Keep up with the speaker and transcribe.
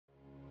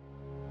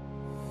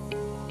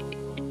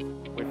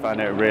found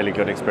it a really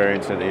good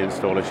experience at the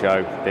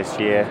InstallerSHOW this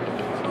year.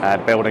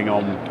 Building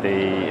on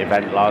the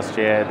event last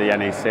year, the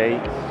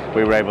NEC,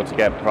 we were able to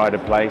get pride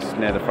of place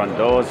near the front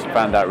doors,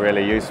 found that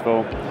really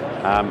useful.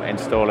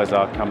 Installers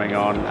are coming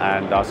on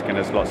and asking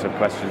us lots of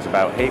questions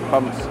about heat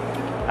pumps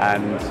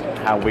and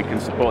how we can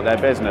support their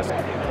business.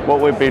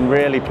 What we've been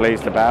really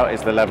pleased about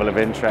is the level of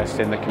interest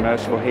in the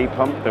commercial heat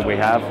pump that we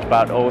have,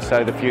 but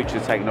also the future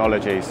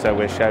technologies. So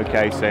we're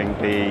showcasing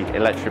the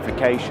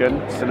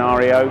electrification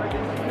scenario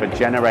for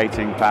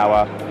generating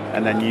power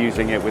and then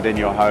using it within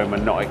your home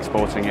and not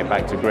exporting it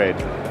back to grid.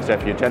 So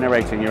if you're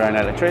generating your own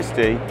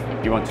electricity,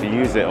 you want to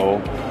use it all,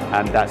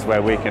 and that's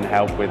where we can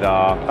help with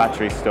our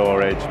battery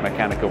storage,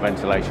 mechanical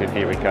ventilation,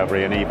 heat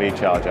recovery and EV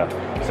charger.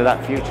 So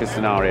that future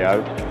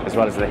scenario, as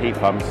well as the heat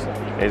pumps,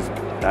 is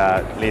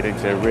leading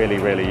to really,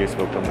 really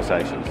useful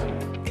conversations.